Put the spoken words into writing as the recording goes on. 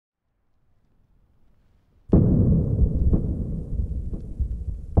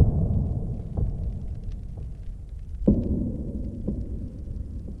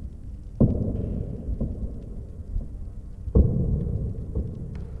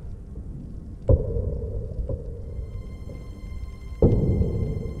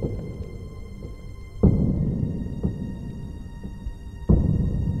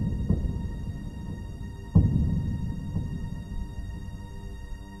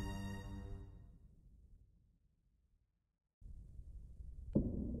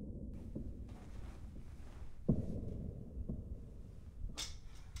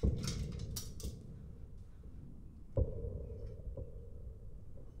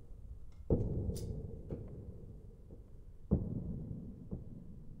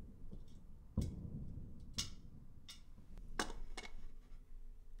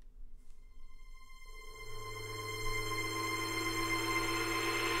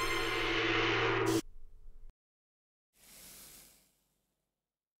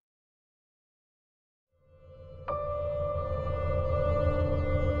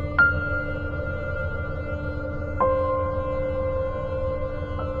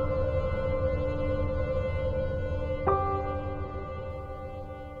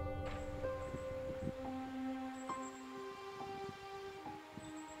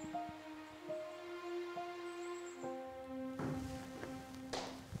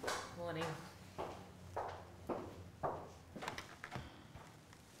morning.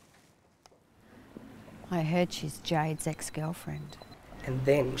 I heard she's Jade's ex-girlfriend. And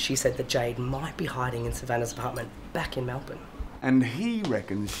then she said that Jade might be hiding in Savannah's apartment back in Melbourne. And he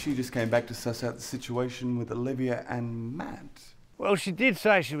reckons she just came back to suss out the situation with Olivia and Matt. Well, she did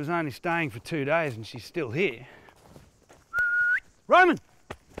say she was only staying for 2 days and she's still here. Roman!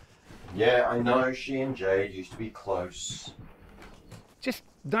 Yeah, I know she and Jade used to be close. Just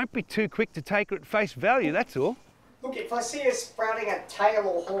don't be too quick to take her at face value, that's all. Look, if I see her sprouting a tail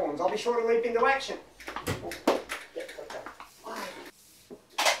or horns, I'll be sure to leap into action.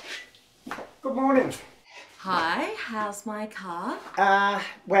 Good morning. Hi, how's my car?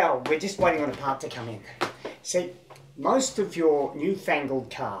 Well, we're just waiting on a part to come in. See, most of your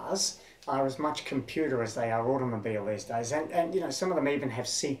newfangled cars are as much computer as they are automobile these days, and you know, some of them even have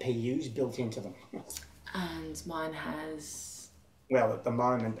CPUs built into them. And mine has... Well, at the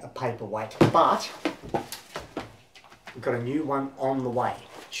moment, a paperweight, but we've got a new one on the way.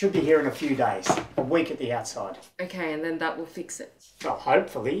 Should be here in a few days, a week at the outside. Okay, and then that will fix it. Well,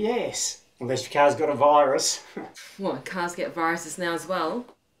 hopefully, yes. Unless your car's got a virus. What, cars get viruses now as well?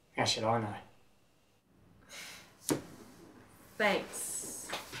 How should I know? Thanks.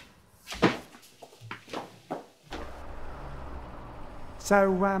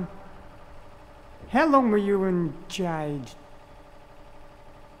 So, how long were you and Jade?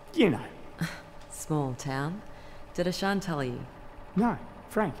 You know. Small town. Did Ashan tell you? No,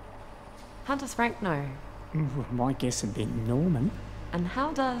 Frank. How does Frank know? Well, my guess would be Norman. And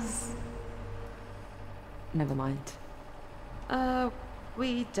how does... Never mind.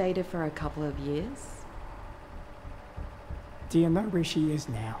 We dated for a couple of years. Do you know where she is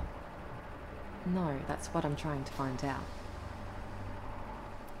now? No, that's what I'm trying to find out.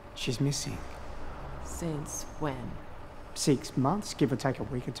 She's missing. Since when? 6 months, give or take a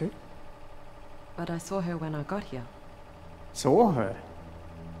week or two. But I saw her when I got here. Saw her?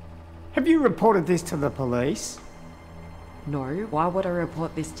 Have you reported this to the police? No, why would I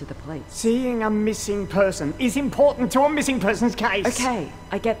report this to the police? Seeing a missing person is important to a missing person's case. Okay,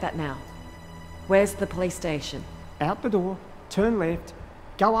 I get that now. Where's the police station? Out the door, turn left,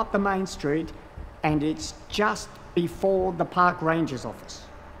 go up the main street, and it's just before the park ranger's office.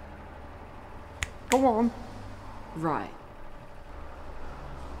 Go on. Right.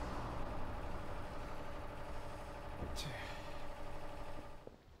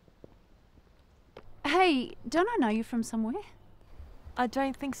 Hey, don't I know you from somewhere? I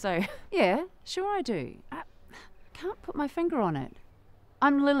don't think so. Yeah, sure I do. I can't put my finger on it.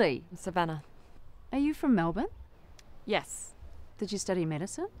 I'm Lily. Savannah. Are you from Melbourne? Yes. Did you study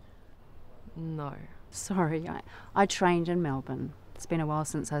medicine? No. Sorry, I trained in Melbourne. It's been a while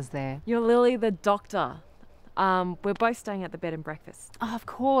since I was there. You're Lily the doctor. We're both staying at the bed and breakfast. Oh, of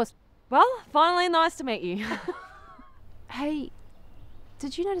course. Well, finally nice to meet you. Hey,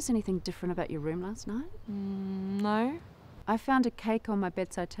 did you notice anything different about your room last night? No. I found a cake on my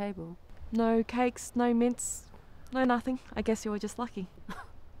bedside table. No cakes, no mints, no nothing. I guess you were just lucky.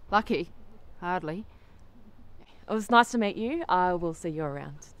 Lucky? Hardly. It was nice to meet you. I will see you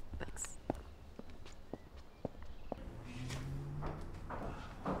around. Thanks.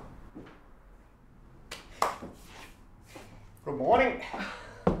 Good morning.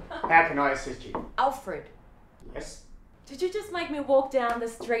 How can I assist you? Alfred, Yes? did you just make me walk down the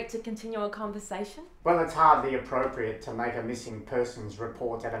street to continue a conversation? Well, it's hardly appropriate to make a missing persons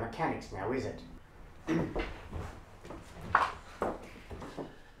report at a mechanic's now, is it?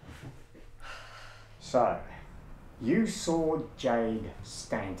 So, you saw Jade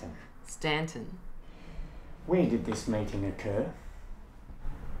Stanton. Stanton. Where did this meeting occur?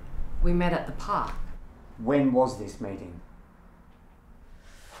 We met at the park. When was this meeting?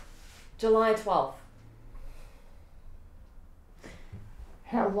 July 12th.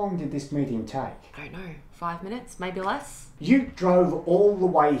 How long did this meeting take? I don't know, 5 minutes, maybe less? You drove all the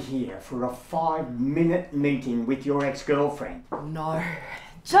way here for a 5-minute meeting with your ex-girlfriend. No.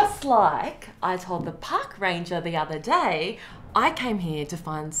 Just like I told the park ranger the other day, I came here to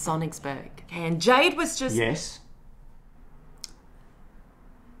find Sonnigsburg. And Jade was just... Yes?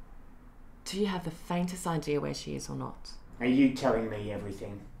 Do you have the faintest idea where she is or not? Are you telling me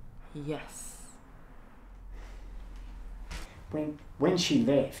everything? Yes. When she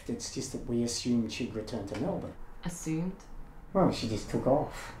left, it's just that we assumed she'd returned to Melbourne. Assumed? Well, she just took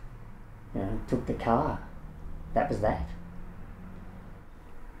off. You know, took the car. That was that.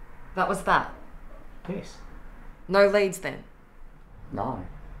 That was that? Yes. No leads then? No.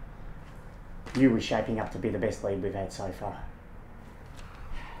 You were shaping up to be the best lead we've had so far.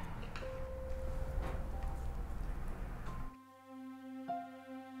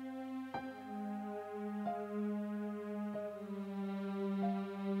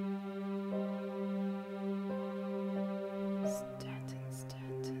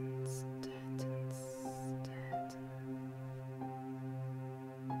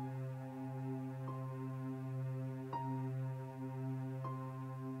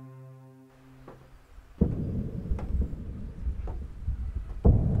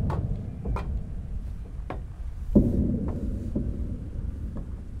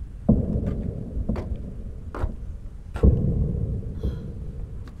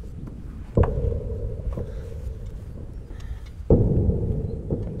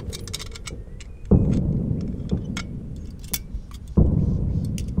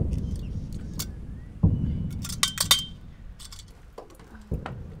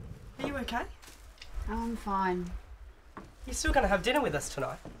 Oh, I'm fine. You still going to have dinner with us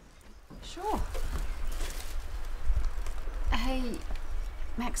tonight? Sure. Hey,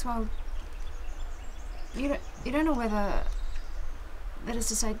 Maxwell, you don't know whether... That is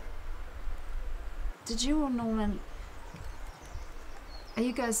to say, did you or Norman... Are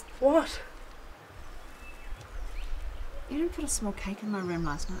you guys... What? You didn't put a small cake in my room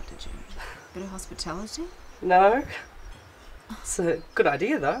last night, did you? Bit of hospitality? No. It's a good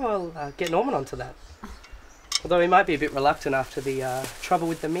idea, though. I'll get Norman onto that. Although he might be a bit reluctant after the trouble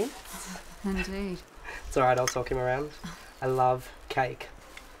with the mint. Indeed. It's alright, I'll talk him around. I love cake.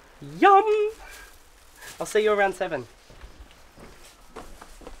 Yum! I'll see you around 7.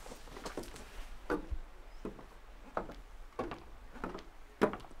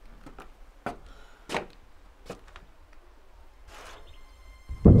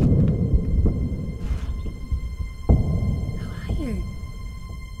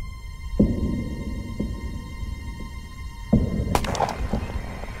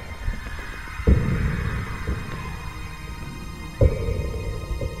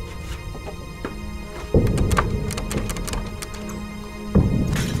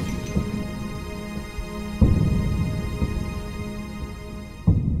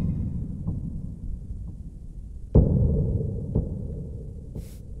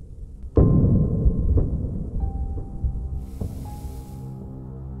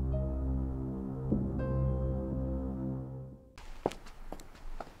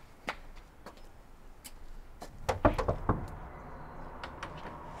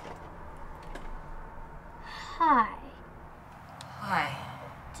 Hi. Hi.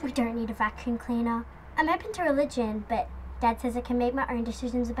 We don't need a vacuum cleaner. I'm open to religion, but Dad says I can make my own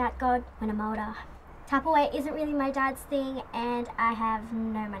decisions about God when I'm older. Tupperware isn't really my dad's thing, and I have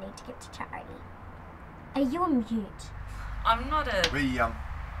no money to give to charity. Are you a mute? I'm not a... We,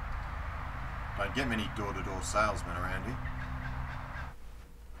 don't get many door-to-door salesmen around here.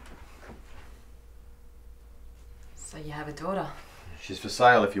 So you have a daughter? She's for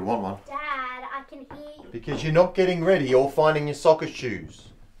sale if you want one. Dad, I can hear you. Because you're not getting ready or finding your soccer shoes.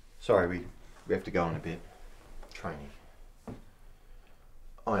 Sorry, we have to go in a bit. Training.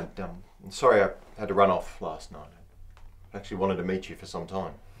 I'm sorry I had to run off last night. I actually wanted to meet you for some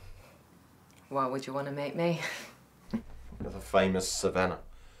time. Why would you want to meet me? You're the famous Savannah.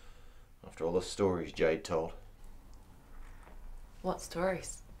 After all the stories Jade told. What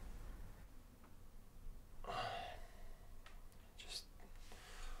stories?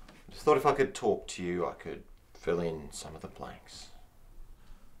 Just thought if I could talk to you, I could fill in some of the blanks.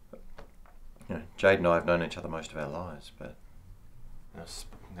 You know, Jade and I have known each other most of our lives, but there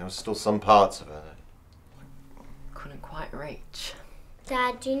was still some parts of her that Couldn't quite reach.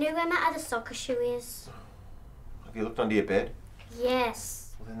 Dad, do you know where my other soccer shoe is? Have you looked under your bed?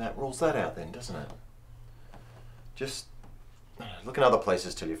 Yes. Well, then that rules that out then, doesn't it? Just look in other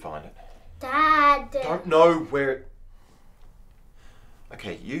places till you find it. Dad. Don't know where it...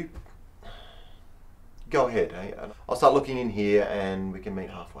 Okay, you... Go ahead, eh? I'll start looking in here and we can meet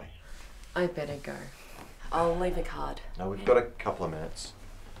halfway. I better go. I'll leave a card. No, we've got a couple of minutes.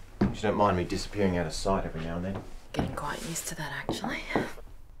 You don't mind me disappearing out of sight every now and then? Getting quite used to that, actually.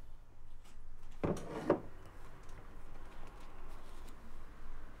 What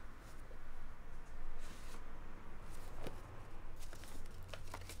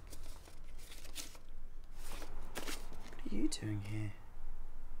are you doing here?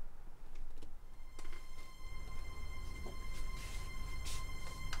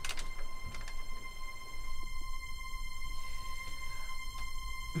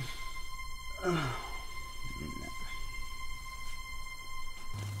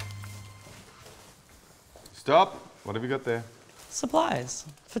 Stop. What have you got there? Supplies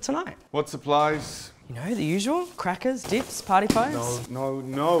for tonight. What supplies? You know, the usual. Crackers, dips, party pokes.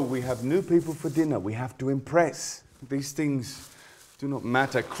 No. We have new people for dinner. We have to impress. These things do not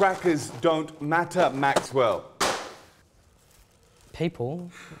matter. Crackers don't matter, Maxwell.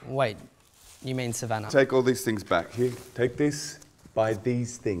 People? Wait, you mean Savannah? Take all these things back. Here, take this. Buy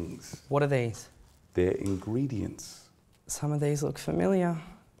these things. What are these? They're ingredients. Some of these look familiar.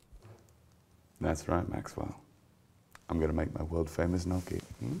 That's right, Maxwell. I'm going to make my world-famous gnocchi.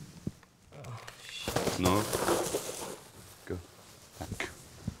 Hmm? Oh, shit. No. Go back.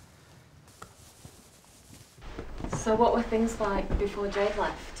 So what were things like before Jade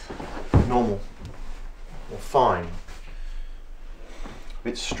left? Normal. Or fine. A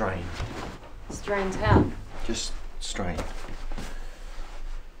bit strained. Strange how? Just strained.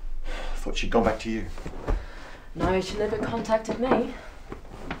 Thought she'd gone back to you. No, she never contacted me.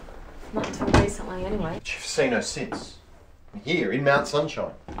 Not until recently, anyway. But you've seen her since. Here, in Mount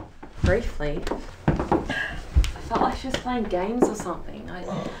Sunshine. Briefly. felt like she was playing games or something. I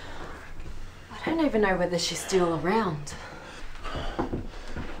don't even know whether she's still around. I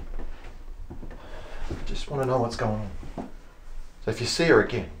just want to know what's going on. So if you see her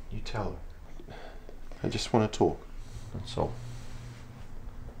again, you tell her. I just want to talk. That's all.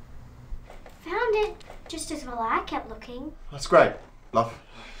 Found it just as well I kept looking. That's great, love.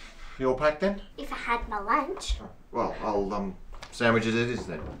 You all packed then? If I had my lunch. Well, I'll sandwich it is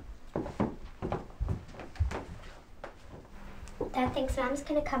then. Dad thinks Mum's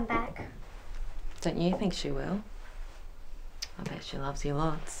gonna come back. Don't you think she will? I bet she loves you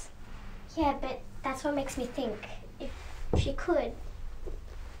lots. Yeah, but that's what makes me think. If she could,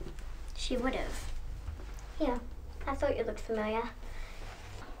 she would have. Yeah, I thought you looked familiar.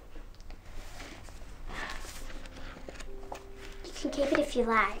 You can keep it if you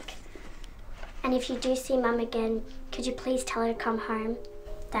like. And if you do see Mum again, could you please tell her to come home?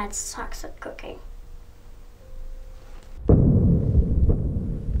 Dad sucks at cooking.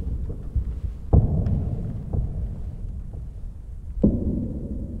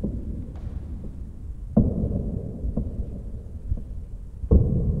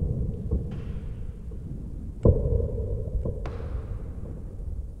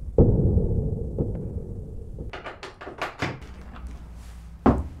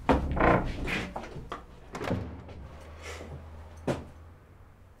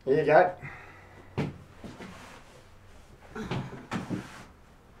 Here you go.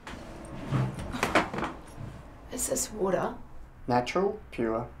 Is this water? Natural,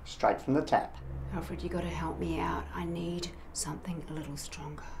 pure, straight from the tap. Alfred, you gotta help me out. I need something a little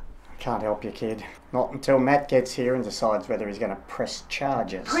stronger. Can't help you, kid. Not until Matt gets here and decides whether he's going to press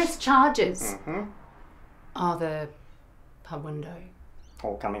charges. Press charges? Mm-hmm. Oh, the pub window.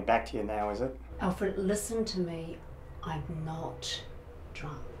 All coming back to you now, is it? Alfred, listen to me. I'm not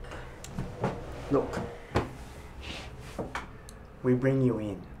drunk. Look. We bring you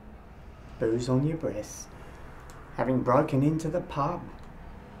in. Booze on your breath. Having broken into the pub.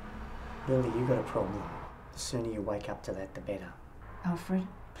 Lily, you got a problem. The sooner you wake up to that, the better. Alfred,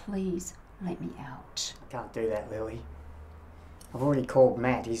 please let me out. Can't do that, Lily. I've already called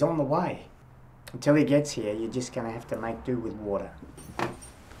Matt. He's on the way. Until he gets here, you're just going to have to make do with water.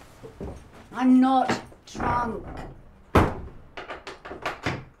 I'm not drunk.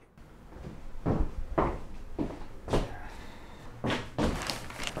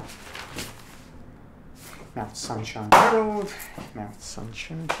 Mount Sunshine Herald. Mount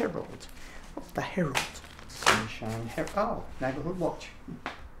Sunshine Herald. What's the Herald? Sunshine Herald. Oh, Neighbourhood Watch.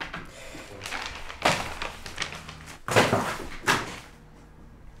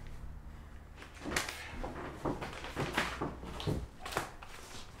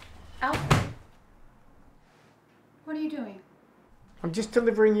 Alfred, what are you doing? I'm just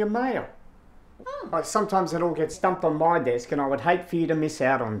delivering your mail. Oh. Sometimes it all gets dumped on my desk and I would hate for you to miss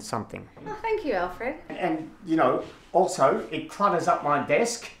out on something. Oh, thank you, Alfred. And, you know, also, it clutters up my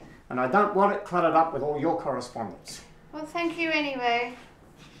desk and I don't want it cluttered up with all your correspondence. Well, thank you anyway.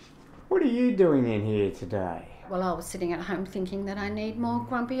 What are you doing in here today? Well, I was sitting at home thinking that I need more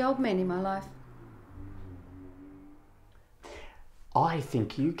grumpy old men in my life. I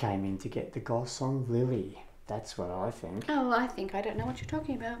think you came in to get the goss on Lily. That's what I think. Oh, I think I don't know what you're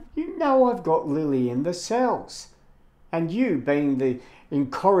talking about. You know I've got Lily in the cells. And you, being the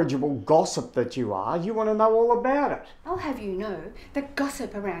incorrigible gossip that you are, you want to know all about it. I'll have you know that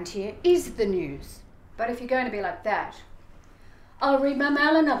gossip around here is the news. But if you're going to be like that, I'll read my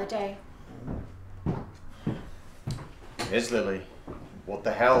mail another day. Yes, Lily. What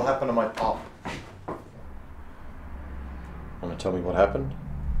the hell happened to my pop? Want to tell me what happened?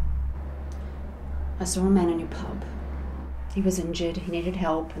 I saw a man in your pub. He was injured, he needed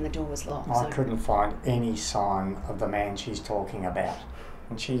help, and the door was locked. I couldn't find any sign of the man she's talking about.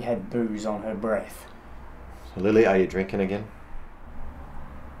 And she had booze on her breath. So, Lily, are you drinking again?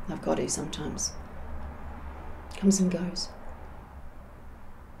 I've got to sometimes. Comes and goes.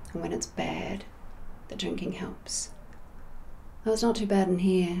 And when it's bad, the drinking helps. Well, it's not too bad in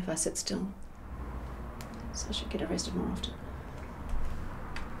here if I sit still. So I should get arrested more often.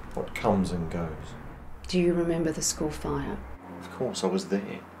 What comes and goes? Do you remember the school fire? Of course, I was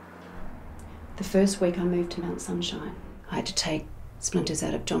there. The first week I moved to Mount Sunshine, I had to take splinters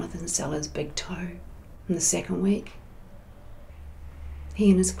out of Jonathan Seller's big toe. And the second week, he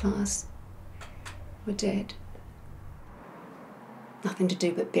and his class were dead. Nothing to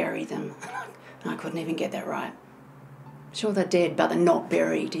do but bury them. I couldn't even get that right. Sure they're dead, but they're not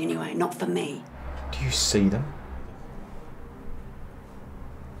buried anyway, not for me. Do you see them?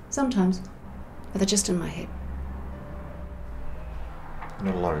 Sometimes, but they're just in my head.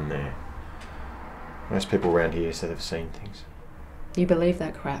 You're not alone there. Most people around here say they've seen things. You believe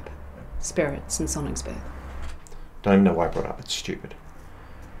that crap? Spirits in Sonnigsburg. Don't even know why I brought it up. It's stupid.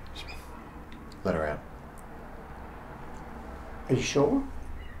 Just let her out. Are you sure?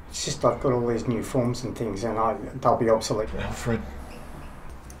 It's just I've got all these new forms and things and they'll be obsolete. Alfred.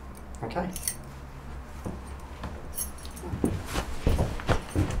 Okay.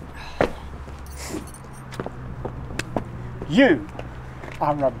 You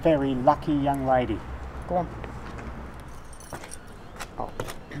are a very lucky young lady. Go on. Oh.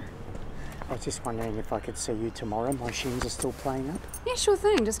 I was just wondering if I could see you tomorrow. My shins are still playing up. Yeah, sure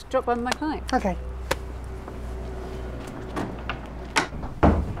thing. Just drop by my clinic. Okay.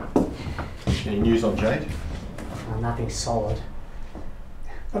 Any news on Jade? Oh, nothing solid.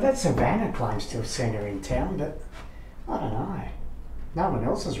 Well, that Savannah claims to have seen her in town, but I don't know. No one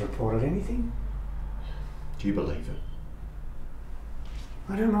else has reported anything. Do you believe it?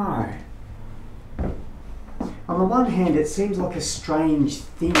 I don't know. On the one hand, it seems like a strange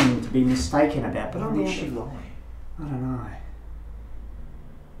thing to be mistaken about, but on the other, I don't know.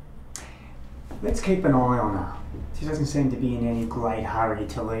 Let's keep an eye on her. She doesn't seem to be in any great hurry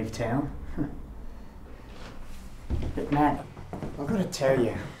to leave town. But Matt, I've got to tell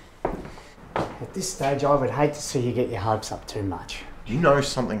you, at this stage I would hate to see you get your hopes up too much. Do you know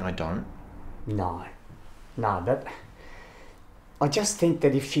something I don't? No, but I just think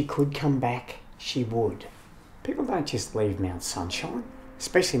that if she could come back, she would. People don't just leave Mount Sunshine,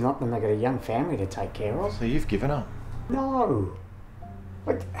 especially not when they've got a young family to take care of. So you've given up? No.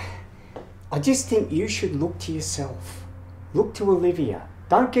 But I just think you should look to yourself. Look to Olivia.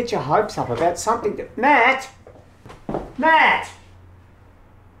 Don't get your hopes up about something that... Matt! Matt!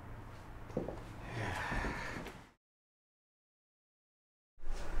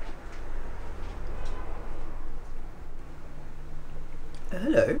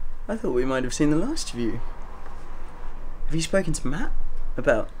 Hello. I thought we might have seen the last of you. Have you spoken to Matt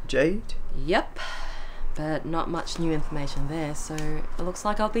about Jade? Yep, but not much new information there, so it looks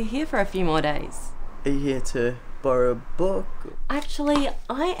like I'll be here for a few more days. Are you here to borrow a book? Actually,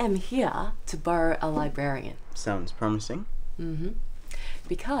 I am here to borrow a librarian. Sounds promising.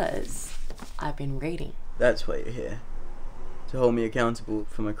 Because I've been reading. That's why you're here. To hold me accountable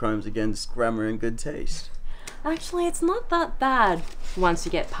for my crimes against grammar and good taste. Actually, it's not that bad once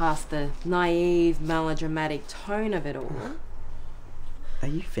you get past the naive, melodramatic tone of it all. Are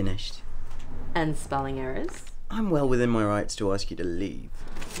you finished? And spelling errors. I'm well within my rights to ask you to leave.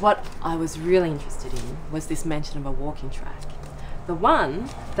 What I was really interested in was this mention of a walking track. The one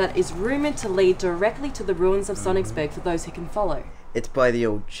that is rumoured to lead directly to the ruins of Sonnigsburg for those who can follow. It's by the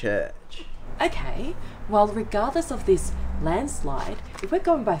old church. Okay, well, regardless of this landslide, if we're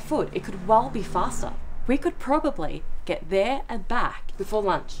going by foot, it could well be faster. We could probably get there and back before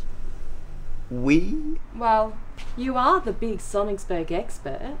lunch. We? Well, you are the big Sonnigsburg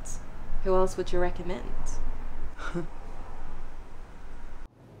expert. Who else would you recommend?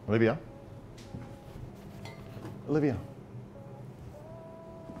 Olivia? Olivia?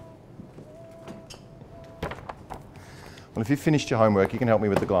 Well, if you've finished your homework, you can help me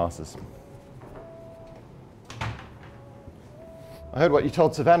with the glasses. I heard what you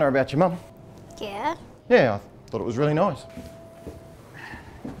told Savannah about your mum. Yeah? Yeah, I thought it was really nice.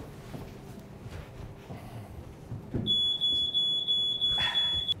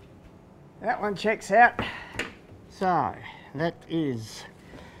 That one checks out. So, that is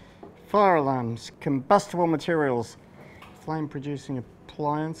fire alarms, combustible materials, flame-producing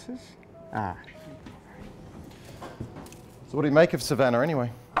appliances. So what do you make of Savannah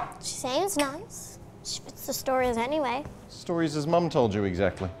anyway? She seems nice. She fits the stories anyway. Stories as Mum told you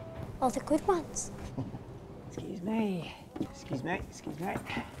exactly. All the good ones. Excuse me. Excuse me. Excuse me.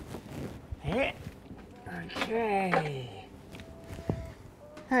 Yeah. Okay.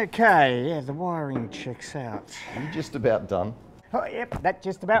 Okay, yeah, the wiring checks out. Are you just about done? Oh, yep, that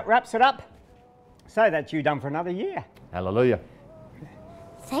just about wraps it up. So that's you done for another year. Hallelujah.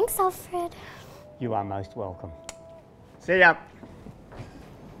 Thanks, Alfred. You are most welcome. See ya.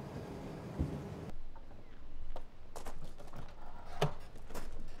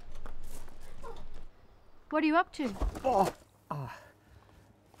 What are you up to?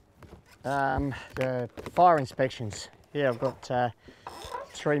 The fire inspections. Yeah, I've got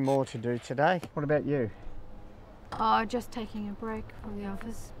 3 more to do today. What about you? Oh, just taking a break from the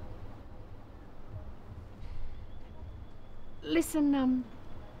office. Listen,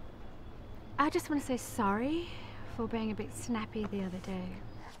 I just want to say sorry for being a bit snappy the other day.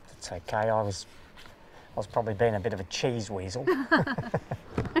 It's okay. I was probably being a bit of a cheese weasel.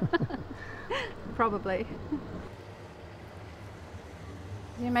 Probably.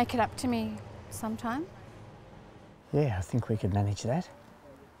 You make it up to me sometime? Yeah, I think we could manage that.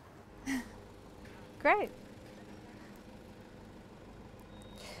 Great.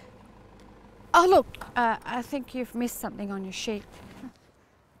 Oh, look, I think you've missed something on your sheet.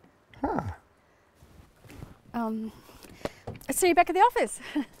 Huh. See you back at the office.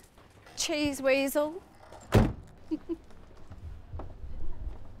 Cheese weasel.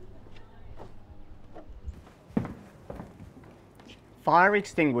 Fire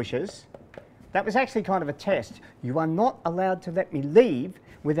extinguishers. That was actually kind of a test. You are not allowed to let me leave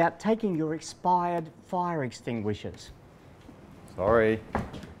without taking your expired fire extinguishers. Sorry.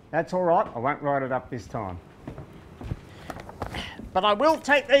 That's all right, I won't write it up this time. But I will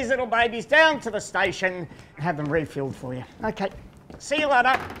take these little babies down to the station and have them refilled for you. Okay, see you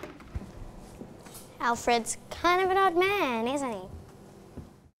later. Alfred's kind of an odd man, isn't he?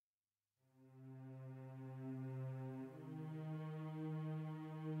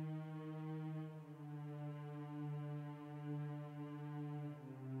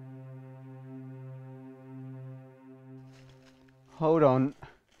 Hold on.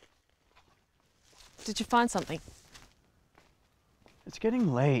 Did you find something? It's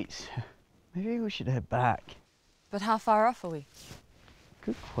getting late. Maybe we should head back. But how far off are we?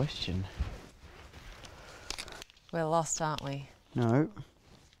 Good question. We're lost, aren't we? No.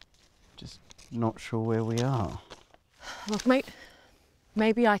 Just not sure where we are. Look, mate,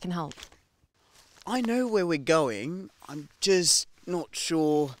 maybe I can help. I know where we're going. I'm just not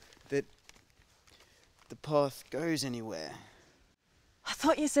sure that the path goes anywhere. I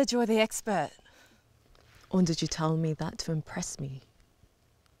thought you said you were the expert. Or did you tell me that to impress me?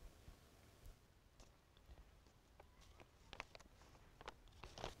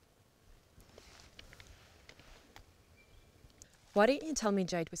 Why didn't you tell me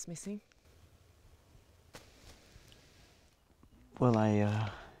Jade was missing? Well, I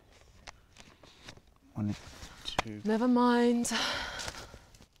wanted to... Never mind.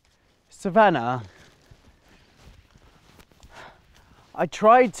 Savannah, I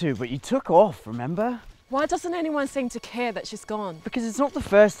tried to, but you took off, remember? Why doesn't anyone seem to care that she's gone? Because it's not the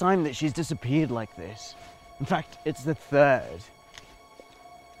first time that she's disappeared like this. In fact, it's the third.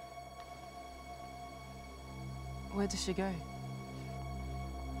 Where does she go?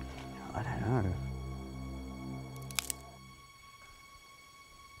 I don't know.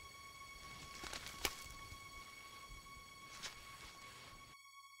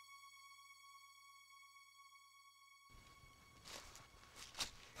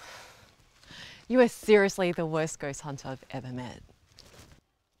 You are seriously the worst ghost hunter I've ever met.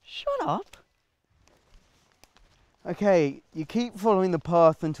 Shut up. Okay, you keep following the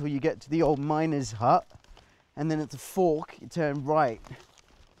path until you get to the old miner's hut, and then at the fork, you turn right.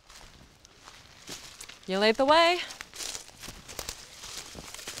 You lead the way.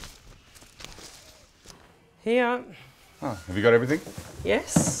 Here. Oh, have you got everything?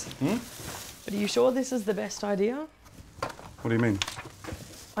 Yes. But are you sure this is the best idea? What do you mean?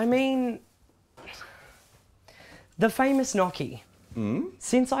 I mean, the famous gnocchi.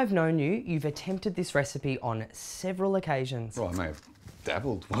 Since I've known you, you've attempted this recipe on several occasions. Well, I may have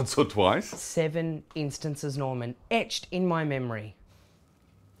dabbled once or twice. 7 instances, Norman, etched in my memory.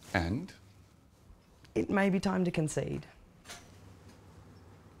 And? It may be time to concede.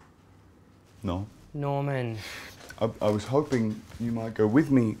 No. Norman. I was hoping you might go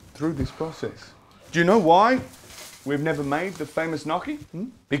with me through this process. Do you know why we've never made the famous gnocchi?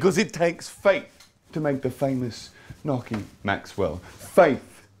 Because it takes faith to make the famous gnocchi, Maxwell.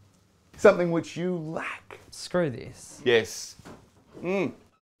 Faith. Something which you lack. Screw this. Yes. Leave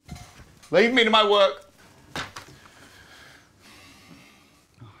me to my work.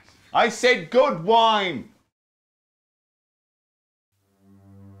 I said good wine.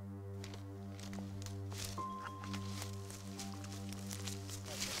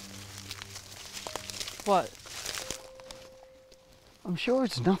 What? I'm sure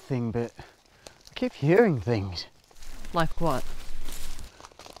it's nothing, but I keep hearing things. Like what?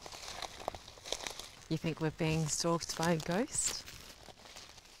 You think we're being stalked by a ghost?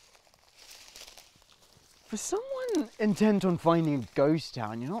 For someone intent on finding a ghost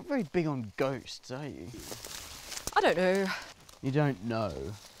town, you're not very big on ghosts, are you? I don't know. You don't know?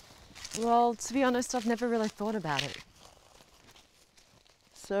 Well, to be honest, I've never really thought about it.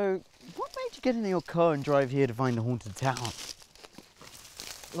 So, what made you get into your car and drive here to find a haunted town?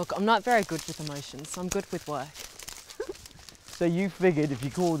 Look, I'm not very good with emotions. I'm good with work. So you figured if you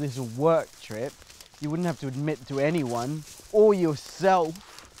call this a work trip, you wouldn't have to admit to anyone, or yourself,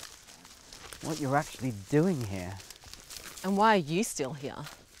 what you're actually doing here. And why are you still here?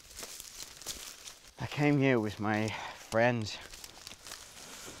 I came here with my friend.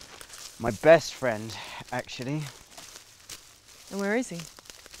 My best friend, actually. And where is he?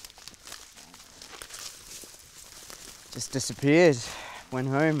 Just disappeared. Went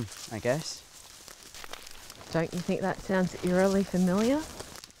home, I guess. Don't you think that sounds eerily familiar?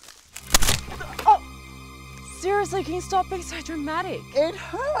 Oh! Seriously, can you stop being so dramatic? It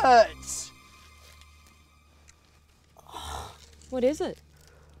hurts! What is it?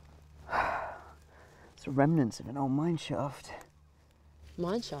 It's the remnants of an old mine shaft.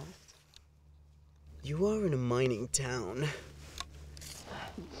 Mine shaft? You are in a mining town.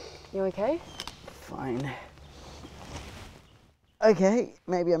 You okay? Fine. Okay,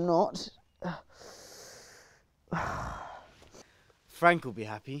 maybe I'm not. Frank will be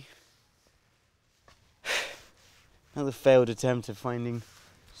happy. Another failed attempt at finding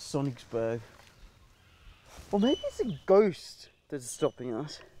Sonnigsburg. Or maybe it's a ghost that's stopping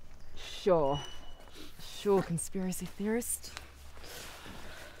us. Sure, conspiracy theorist.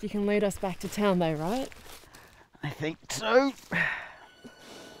 You can lead us back to town though, right? I think so.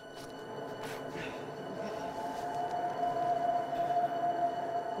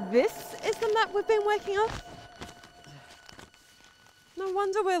 This is the map we've been working on? No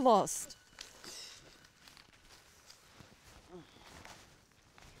wonder we're lost.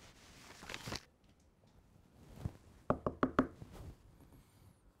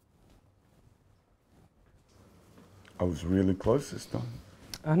 I was really close this time.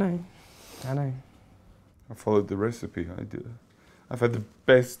 I know. I followed the recipe. I've had the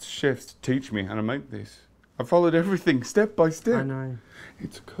best chefs teach me how to make this. I followed everything step by step. I know.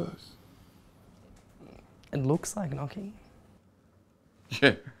 It's a curse. It looks like gnocchi.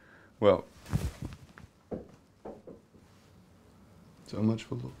 Yeah, well, so much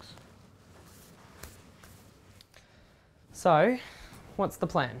for looks. So, what's the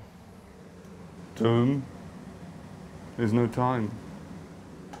plan? There's no time.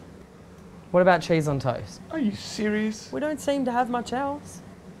 What about cheese on toast? Are you serious? We don't seem to have much else.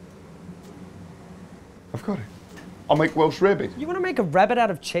 I've got it. I'll make Welsh rabbit. You want to make a rabbit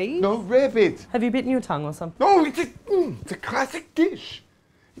out of cheese? No, rabbit. Have you bitten your tongue or something? No, it's a classic dish.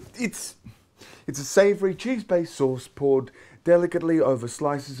 It's a savoury cheese-based sauce poured delicately over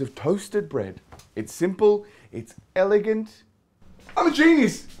slices of toasted bread. It's simple, it's elegant. I'm a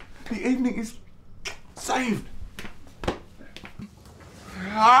genius. The evening is saved.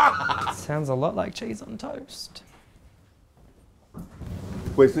 Sounds a lot like cheese on toast.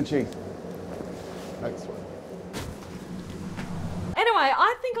 Where's the cheese? Next one. Anyway,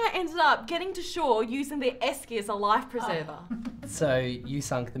 I think I ended up getting to shore using the esky as a life preserver. So you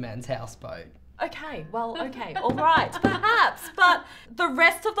sunk the man's houseboat. Okay, all right, perhaps, but the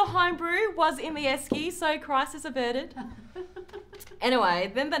rest of the homebrew was in the esky, so crisis averted.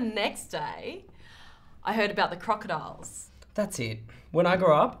 Anyway, then the next day, I heard about the crocodiles. That's it. When I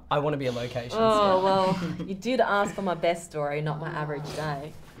grow up, I want to be a location scout. Oh, well, you did ask for my best story, not my average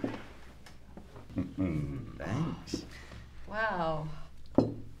day. Thanks. Wow.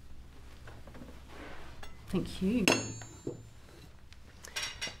 Thank you.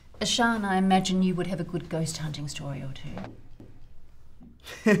 Ashan, I imagine you would have a good ghost hunting story or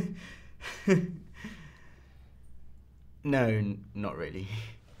two. No, not really.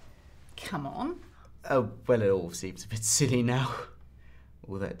 Come on. Oh, well, it all seems a bit silly now.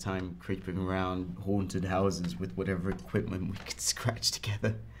 All that time creeping around haunted houses with whatever equipment we could scratch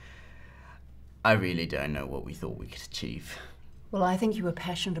together. I really don't know what we thought we could achieve. Well, I think you were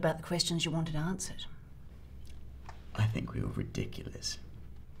passionate about the questions you wanted answered. I think we were ridiculous.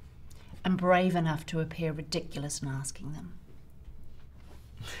 And brave enough to appear ridiculous in asking them.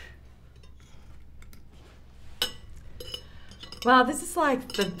 Wow, this is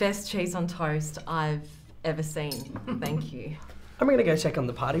like the best cheese on toast I've ever seen. Thank you. I'm going to go check on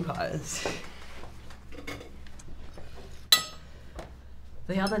the party pies.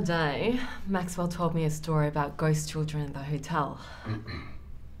 The other day, Maxwell told me a story about ghost children in the hotel.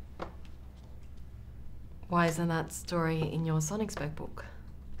 Why isn't that story in your Sonnigsburg book?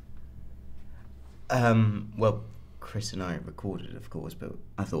 Well, Chris and I recorded it, of course, but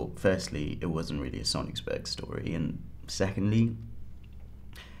I thought, firstly, it wasn't really a Sonnigsburg story, and secondly,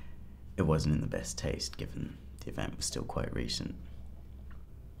 it wasn't in the best taste, given the event was still quite recent.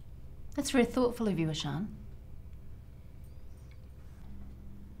 That's very thoughtful of you, Ashan.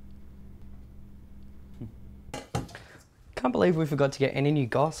 Can't believe we forgot to get any new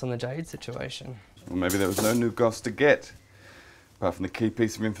goss on the Jade situation. Well, maybe there was no new goss to get, apart from the key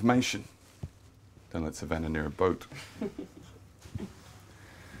piece of information. Don't let Savannah near a boat.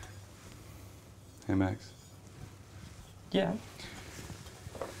 Hey, Max. Yeah.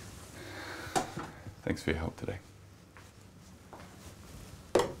 Thanks for your help today.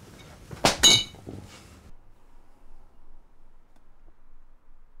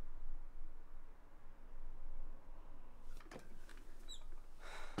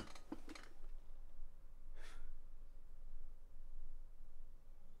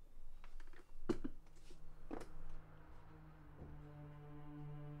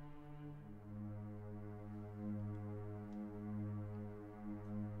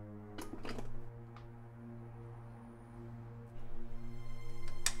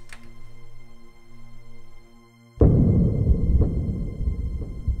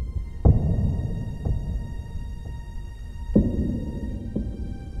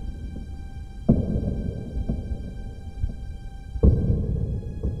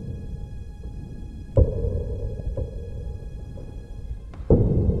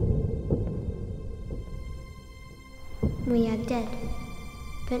 We are dead,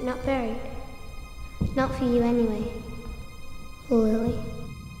 but not buried. Not for you anyway, Lily.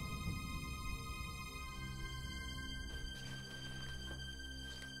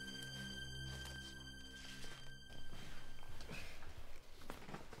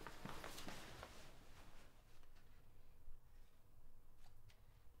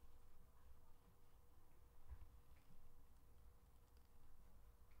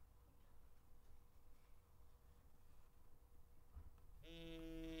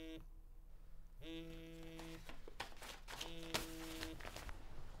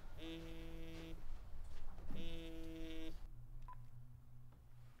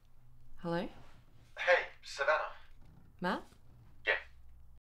 Hello? Hey, Savannah. Matt? Yeah.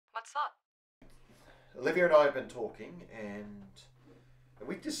 What's up? Olivia and I have been talking, and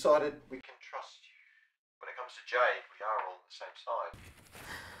we've decided we can trust you. When it comes to Jade, we are all on the same side.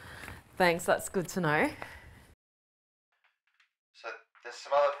 Thanks, that's good to know. So there's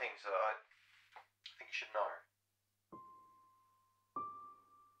some other things that I think you should know.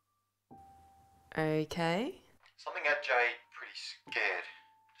 Okay. Something had Jade pretty scared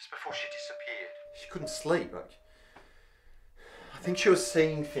just before she disappeared. She couldn't sleep. I think she was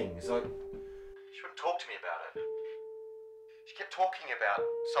seeing things. She wouldn't talk to me about it. She kept talking about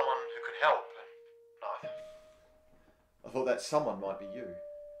someone who could help, and I thought that someone might be you.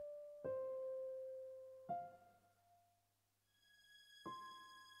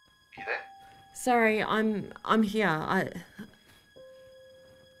 You there? Sorry, I'm here.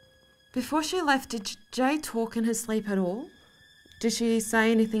 Before she left, did Jade talk in her sleep at all? Did she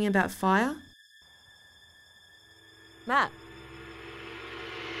say anything about fire? Matt?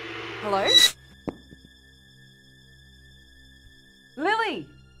 Hello? Lily!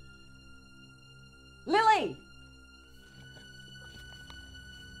 Lily!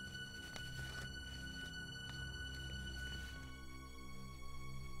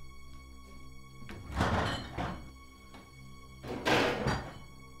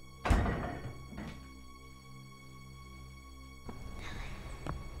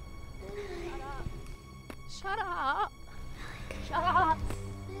 Shut up. Shut up.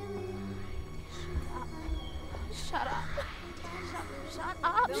 Shut up. Shut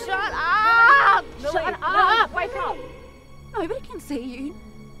up. Shut up. Shut up. Wake up. Nobody can see you.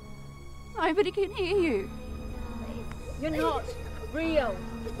 Nobody can hear you. You're not real.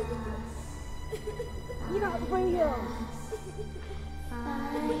 You're not real.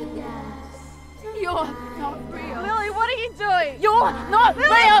 You're not real. Lily, what are you doing? You're not Lily,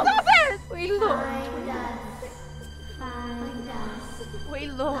 real. stop it! We looked. We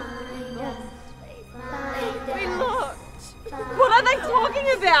looked. We looked. What are they talking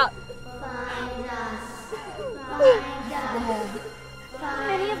about?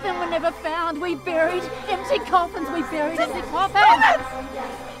 Many of them were never found. We buried empty coffins. We buried empty coffins.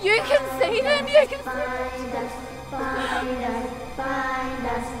 You can see them. You can see them.